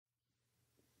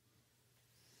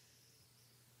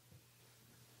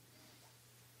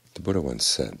The Buddha once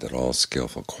said that all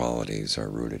skillful qualities are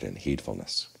rooted in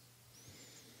heedfulness.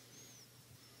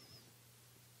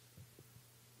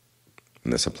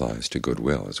 And this applies to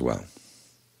goodwill as well.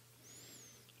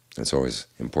 It's always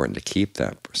important to keep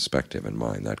that perspective in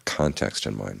mind, that context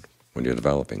in mind, when you're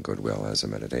developing goodwill as a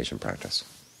meditation practice.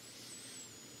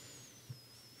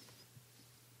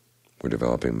 We're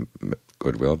developing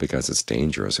goodwill because it's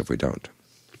dangerous if we don't.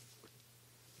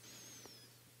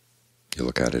 You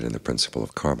look at it in the principle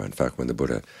of karma. In fact, when the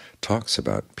Buddha talks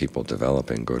about people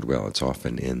developing goodwill, it's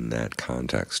often in that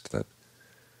context, that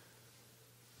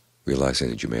realizing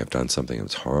that you may have done something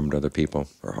that's harmed other people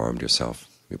or harmed yourself,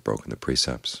 you've broken the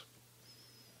precepts,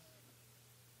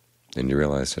 and you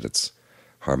realize that it's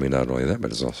harming not only them,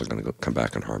 but it's also going to come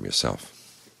back and harm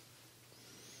yourself.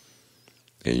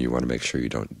 And you want to make sure you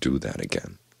don't do that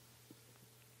again.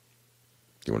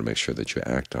 You want to make sure that you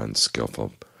act on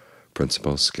skillful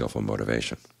principles, skillful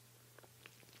motivation.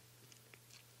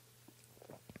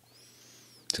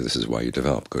 So this is why you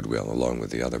develop goodwill along with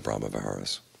the other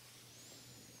Brahma-viharas,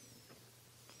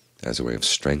 as a way of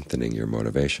strengthening your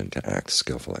motivation to act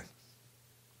skillfully.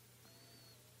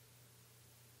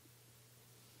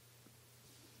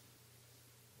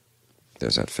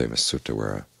 There's that famous sutta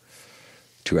where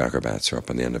two acrobats are up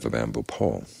on the end of a bamboo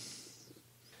pole,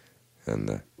 and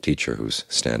the teacher who's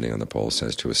standing on the pole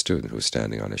says to a student who's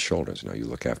standing on his shoulders, you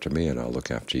look after me and I'll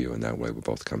look after you, and that way we'll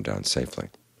both come down safely.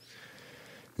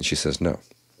 And she says, no.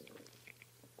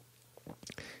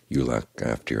 You look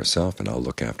after yourself and I'll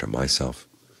look after myself,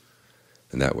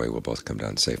 and that way we'll both come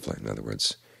down safely. In other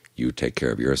words, you take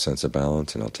care of your sense of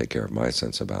balance and I'll take care of my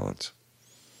sense of balance.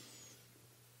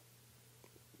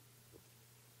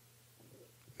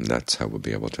 And that's how we'll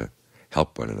be able to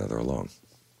help one another along.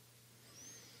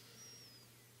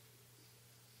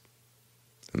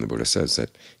 And the Buddha says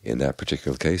that in that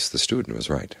particular case the student was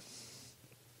right.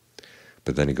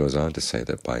 But then he goes on to say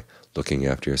that by looking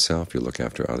after yourself you look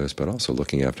after others, but also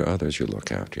looking after others you look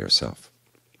after yourself.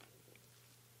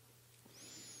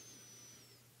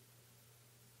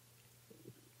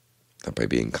 That by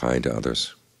being kind to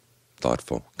others,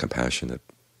 thoughtful, compassionate,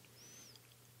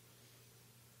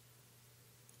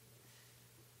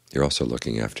 you're also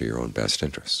looking after your own best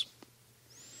interests.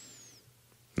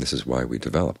 And this is why we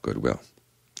develop goodwill.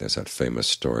 There's that famous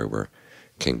story where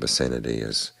King Basenadi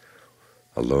is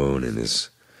alone in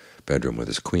his bedroom with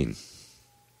his queen.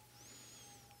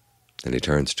 And he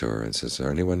turns to her and says, is there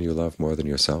anyone you love more than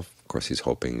yourself? Of course he's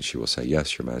hoping she will say,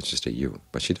 yes, Your Majesty, you.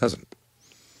 But she doesn't.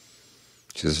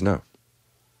 She says, no.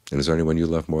 And is there anyone you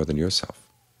love more than yourself?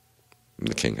 And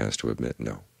the king has to admit,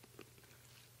 no.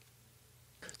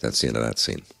 That's the end of that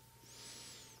scene.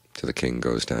 So the king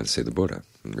goes down to see the Buddha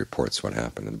and reports what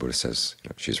happened. And the Buddha says,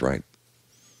 she's right.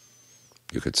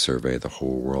 You could survey the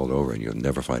whole world over and you'll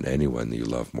never find anyone that you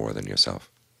love more than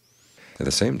yourself. At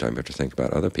the same time, you have to think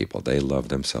about other people. They love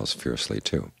themselves fiercely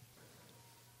too.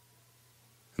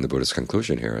 And the Buddha's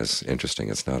conclusion here is interesting.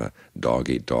 It's not a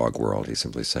dog-eat-dog world. He's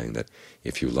simply saying that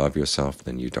if you love yourself,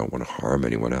 then you don't want to harm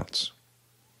anyone else.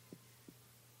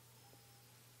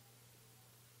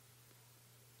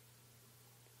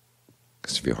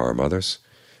 Because if you harm others,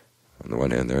 on the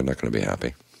one hand, they're not going to be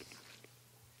happy.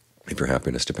 If your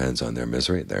happiness depends on their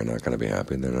misery, they're not going to be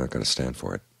happy and they're not going to stand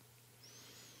for it.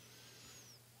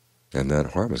 And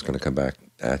that harm is going to come back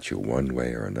at you one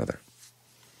way or another.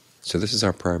 So this is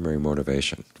our primary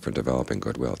motivation for developing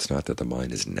goodwill. It's not that the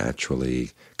mind is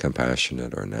naturally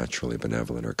compassionate or naturally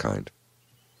benevolent or kind.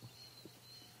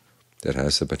 It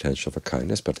has the potential for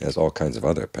kindness, but it has all kinds of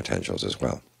other potentials as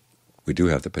well. We do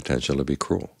have the potential to be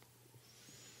cruel.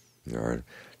 Our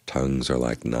tongues are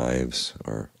like knives,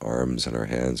 our arms and our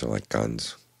hands are like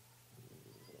guns.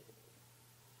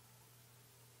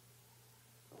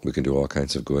 We can do all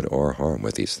kinds of good or harm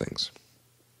with these things.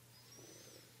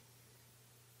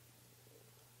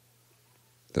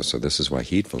 So this is why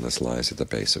heedfulness lies at the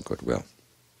base of goodwill.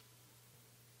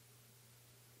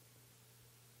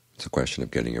 It's a question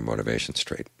of getting your motivation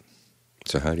straight.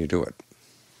 So how do you do it?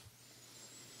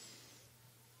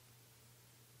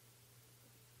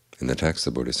 In the text,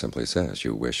 the Buddha simply says,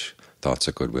 you wish thoughts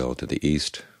of goodwill to the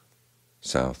east,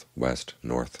 south, west,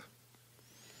 north.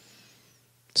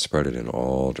 Spread it in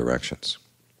all directions,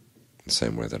 the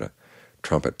same way that a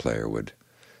trumpet player would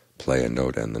play a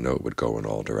note and the note would go in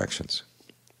all directions.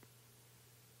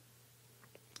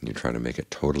 And you try to make it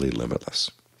totally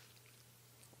limitless.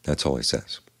 That's all he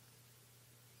says.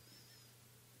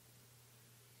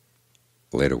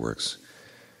 Later works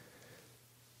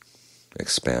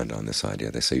expand on this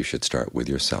idea. They say you should start with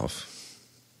yourself.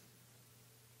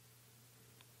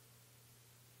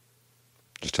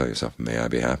 Just tell yourself, may I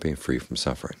be happy, free from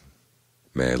suffering.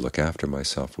 May I look after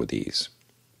myself with ease.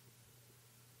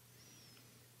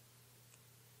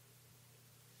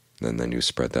 And then you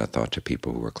spread that thought to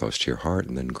people who are close to your heart,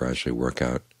 and then gradually work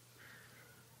out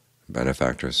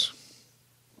benefactors,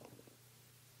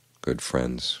 good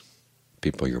friends,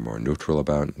 people you're more neutral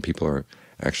about, and people are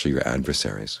actually your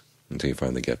adversaries, until you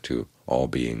finally get to all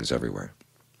beings everywhere.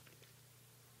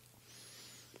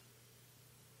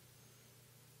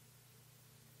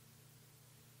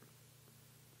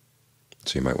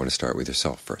 So you might want to start with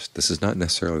yourself first. This is not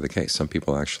necessarily the case. Some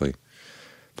people actually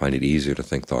find it easier to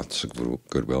think thoughts of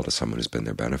goodwill to someone who's been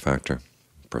their benefactor,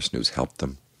 a person who's helped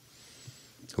them.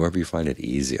 Whoever you find it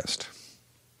easiest,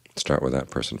 start with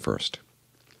that person first.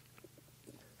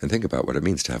 And think about what it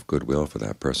means to have goodwill for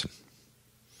that person.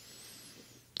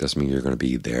 Doesn't mean you're going to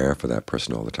be there for that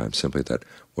person all the time, simply that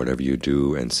whatever you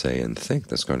do and say and think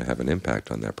that's going to have an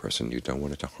impact on that person, you don't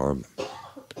want it to harm them.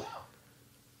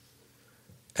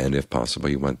 And if possible,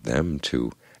 you want them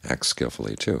to act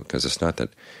skillfully too, because it's not that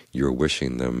you're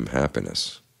wishing them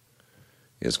happiness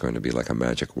is going to be like a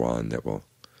magic wand that will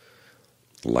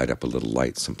light up a little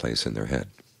light someplace in their head.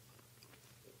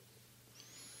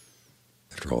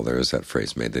 After all, there is that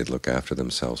phrase, may they look after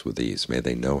themselves with ease, may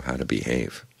they know how to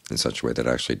behave in such a way that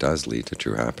actually does lead to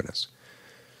true happiness.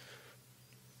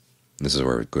 And this is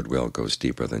where goodwill goes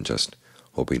deeper than just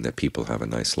hoping that people have a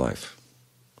nice life.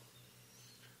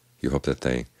 You hope that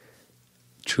they,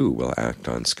 too, will act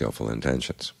on skillful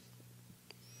intentions.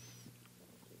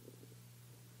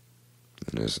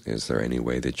 And is there any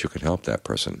way that you can help that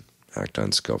person act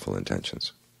on skillful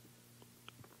intentions?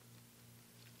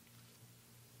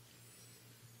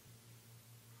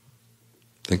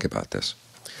 Think about this.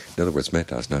 In other words,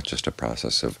 metta is not just a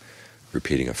process of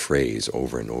repeating a phrase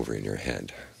over and over in your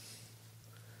head.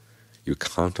 You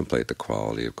contemplate the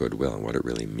quality of goodwill and what it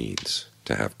really means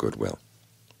to have goodwill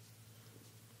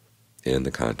in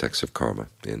the context of karma,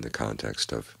 in the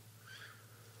context of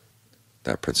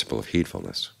that principle of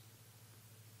heedfulness.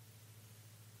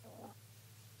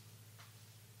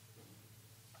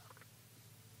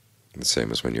 And the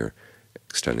same as when you're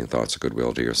extending thoughts of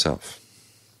goodwill to yourself.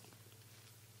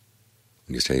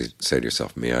 When you say to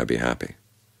yourself, may I be happy,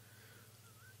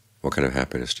 what kind of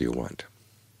happiness do you want?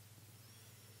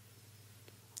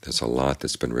 There's a lot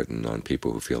that's been written on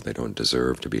people who feel they don't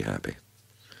deserve to be happy.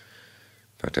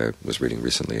 In fact, I was reading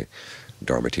recently a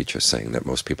Dharma teacher saying that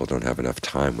most people don't have enough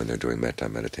time when they're doing metta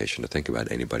meditation to think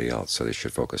about anybody else, so they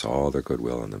should focus all their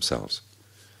goodwill on themselves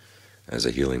as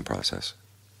a healing process.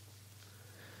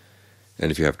 And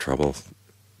if you have trouble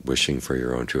wishing for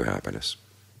your own true happiness,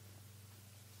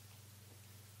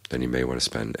 then you may want to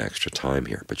spend extra time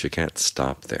here, but you can't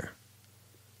stop there.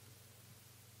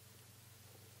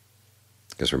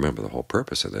 Because remember, the whole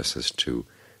purpose of this is to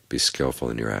be skillful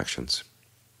in your actions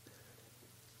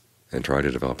and try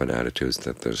to develop an attitude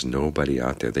that there's nobody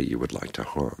out there that you would like to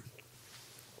harm.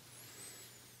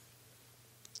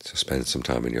 So spend some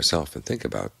time in yourself and think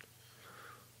about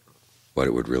what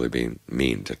it would really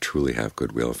mean to truly have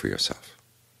goodwill for yourself.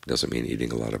 It doesn't mean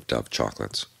eating a lot of Dove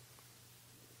chocolates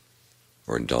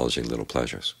or indulging little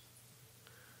pleasures.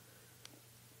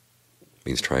 It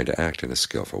means trying to act in a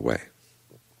skillful way,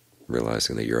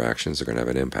 realizing that your actions are going to have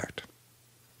an impact.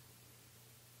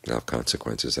 They'll have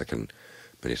consequences that can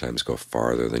many times go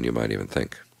farther than you might even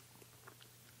think.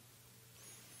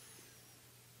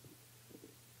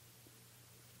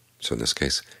 So in this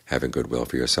case, having goodwill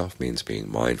for yourself means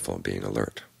being mindful and being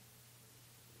alert.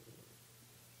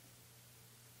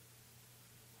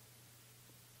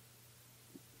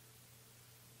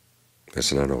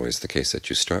 It's not always the case that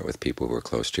you start with people who are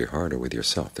close to your heart or with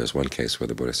yourself. There's one case where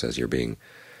the Buddha says you're being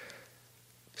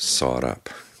sawed up,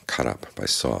 cut up by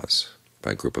saws,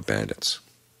 by a group of bandits.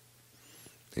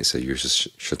 He said you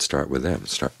should start with them,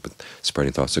 start with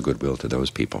spreading thoughts of goodwill to those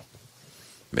people.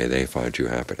 May they find true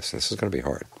happiness. This is going to be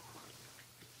hard.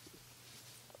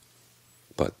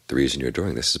 But the reason you're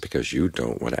doing this is because you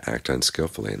don't want to act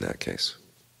unskillfully in that case.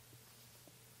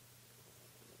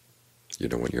 You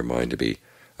don't want your mind to be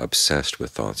obsessed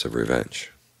with thoughts of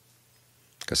revenge.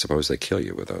 Because suppose they kill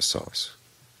you with those saws.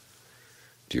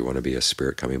 Do you want to be a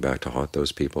spirit coming back to haunt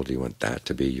those people? Do you want that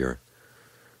to be your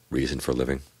reason for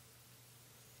living?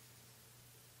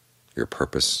 Your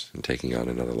purpose in taking on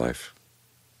another life?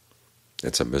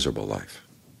 It's a miserable life.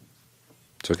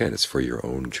 So again, it's for your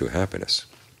own true happiness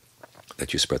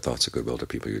that you spread thoughts of goodwill to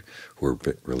people who are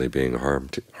really being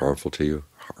harmful to you,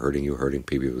 hurting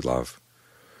people you love,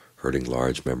 hurting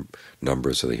large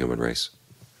numbers of the human race.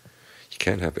 You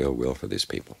can't have ill will for these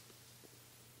people.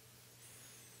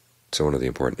 So one of the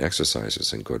important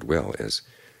exercises in goodwill is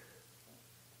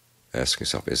asking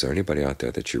yourself, is there anybody out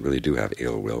there that you really do have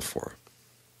ill will for?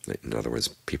 In other words,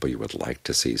 people you would like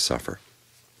to see suffer.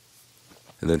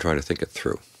 And then try to think it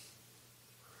through.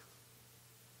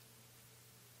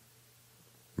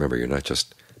 Remember, you're not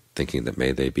just thinking that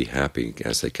may they be happy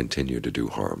as they continue to do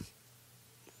harm.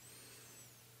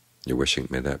 You're wishing,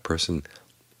 may that person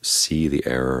see the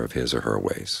error of his or her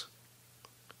ways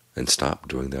and stop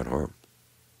doing that harm,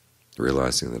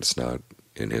 realizing that it's not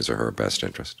in his or her best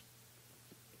interest.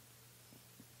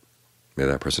 May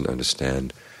that person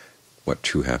understand what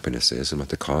true happiness is and what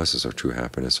the causes of true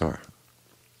happiness are.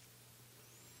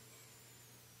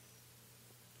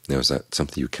 Now, is that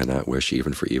something you cannot wish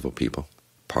even for evil people?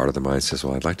 Part of the mind says,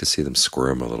 well, I'd like to see them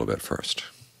squirm a little bit first.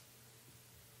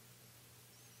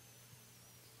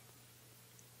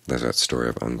 There's that story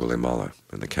of Angulimala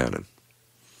in the canon.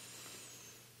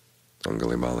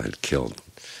 Angulimala had killed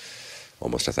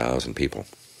almost 1,000 people,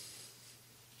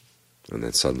 and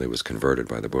then suddenly was converted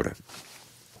by the Buddha,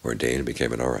 ordained and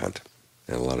became an arahant.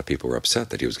 And a lot of people were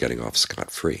upset that he was getting off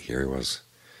scot-free. Here he was,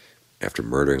 after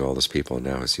murdering all those people, and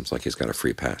now it seems like he's got a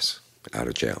free pass out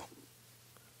of jail.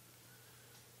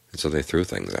 And so they threw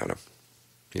things at him.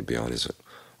 He'd be on his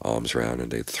alms round,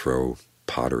 and they'd throw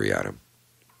pottery at him,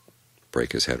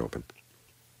 break his head open.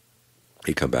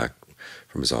 He'd come back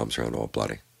from his alms round all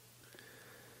bloody.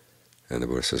 And the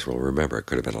Buddha says, well, remember, it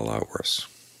could have been a lot worse.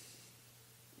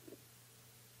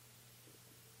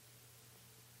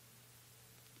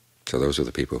 So those are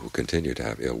the people who continue to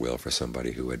have ill will for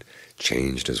somebody who had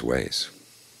changed his ways.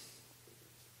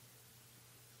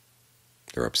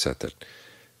 They're upset that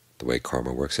the way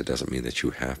karma works, it doesn't mean that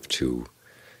you have to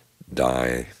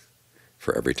die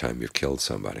for every time you've killed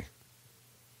somebody.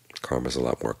 Karma is a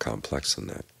lot more complex than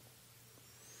that.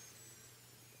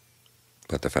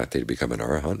 But the fact that he'd become an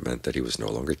arahant meant that he was no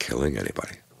longer killing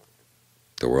anybody.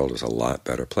 The world was a lot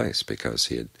better place because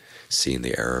he had seen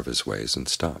the error of his ways and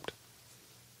stopped.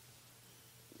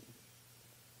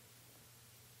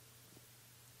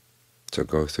 So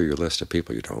go through your list of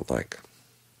people you don't like.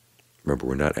 Remember,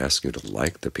 we're not asking you to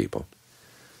like the people.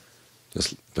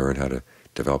 Just learn how to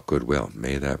develop goodwill.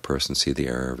 May that person see the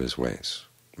error of his ways.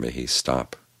 May he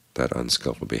stop that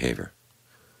unskillful behavior.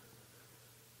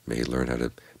 May he learn how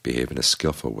to behave in a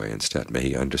skillful way instead. May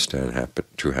he understand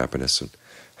true happiness and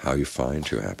how you find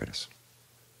true happiness.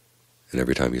 And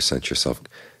every time you sense yourself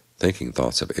thinking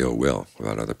thoughts of ill will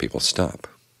about other people, stop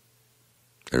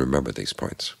and remember these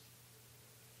points.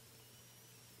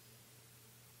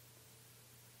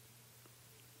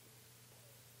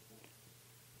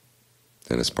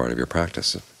 And it's part of your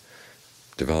practice of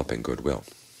developing goodwill.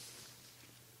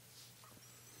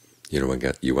 You want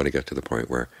to get to the point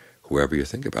where whoever you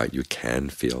think about, you can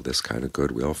feel this kind of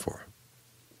goodwill for.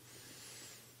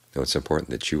 Now, it's important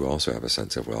that you also have a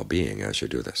sense of well-being as you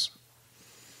do this.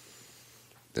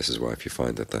 This is why if you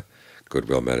find that the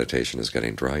goodwill meditation is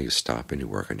getting dry, you stop and you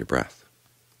work on your breath.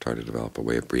 Try to develop a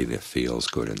way of breathing that feels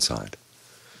good inside,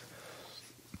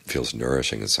 feels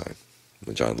nourishing inside.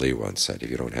 John Lee once said,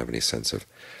 if you don't have any sense of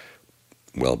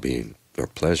well-being or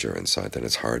pleasure inside, then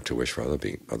it's hard to wish for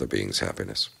other beings'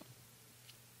 happiness.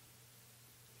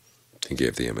 He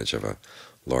gave the image of a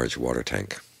large water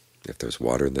tank. If there's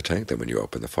water in the tank, then when you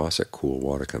open the faucet, cool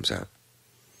water comes out.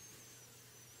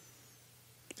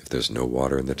 If there's no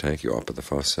water in the tank, you open the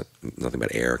faucet, nothing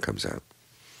but air comes out.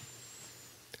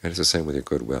 And it's the same with your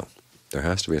goodwill. There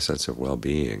has to be a sense of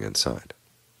well-being inside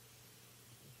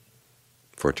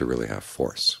for it to really have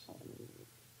force.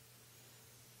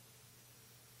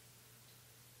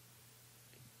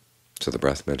 So the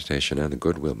breath meditation and the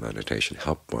goodwill meditation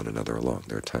help one another along.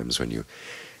 There are times when you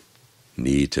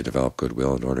need to develop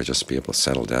goodwill in order just to be able to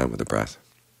settle down with the breath.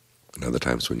 And other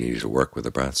times when you need to work with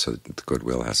the breath so that the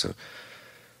goodwill has a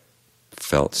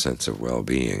felt sense of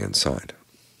well-being inside.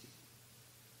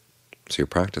 So you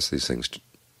practice these things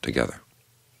together.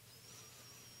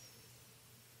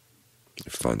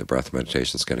 If you find the breath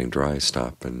meditation is getting dry,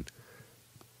 stop and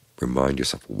remind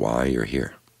yourself why you're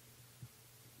here.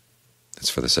 It's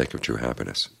for the sake of true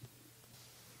happiness.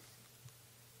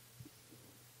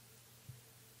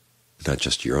 Not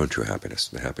just your own true happiness,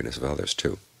 the happiness of others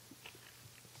too.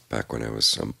 Back when I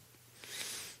was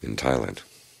in Thailand,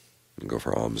 I'd go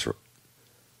for alms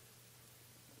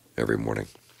every morning.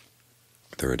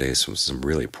 There were days when some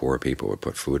really poor people would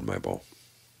put food in my bowl.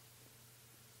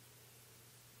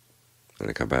 And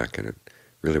I'd come back and it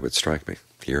really would strike me.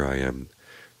 Here I am,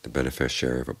 the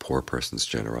beneficiary of a poor person's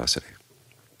generosity.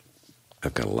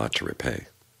 I've got a lot to repay.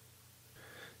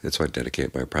 And so I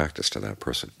dedicate my practice to that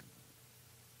person.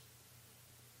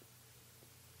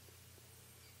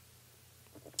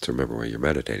 So remember, when you're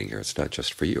meditating here, it's not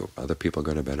just for you. Other people are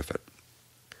going to benefit.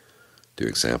 The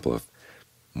example of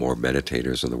more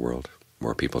meditators in the world,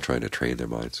 more people trying to train their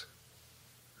minds,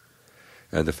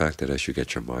 and the fact that as you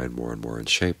get your mind more and more in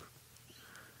shape,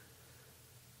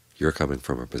 you're coming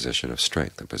from a position of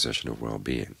strength, a position of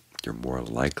well-being. You're more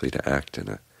likely to act in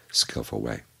a skillful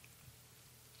way.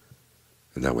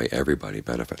 And that way everybody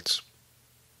benefits.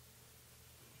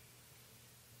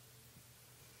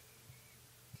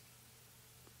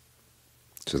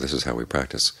 So this is how we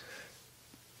practice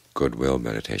goodwill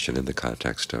meditation in the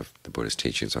context of the Buddha's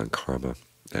teachings on karma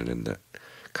and in the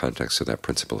context of that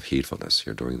principle of heedfulness.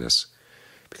 You're doing this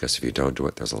because if you don't do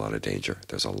it, there's a lot of danger.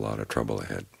 There's a lot of trouble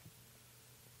ahead.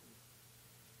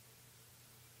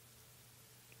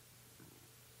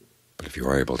 But if you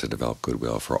are able to develop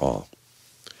goodwill for all,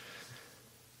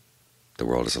 the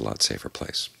world is a lot safer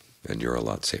place, and you're a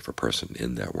lot safer person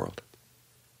in that world.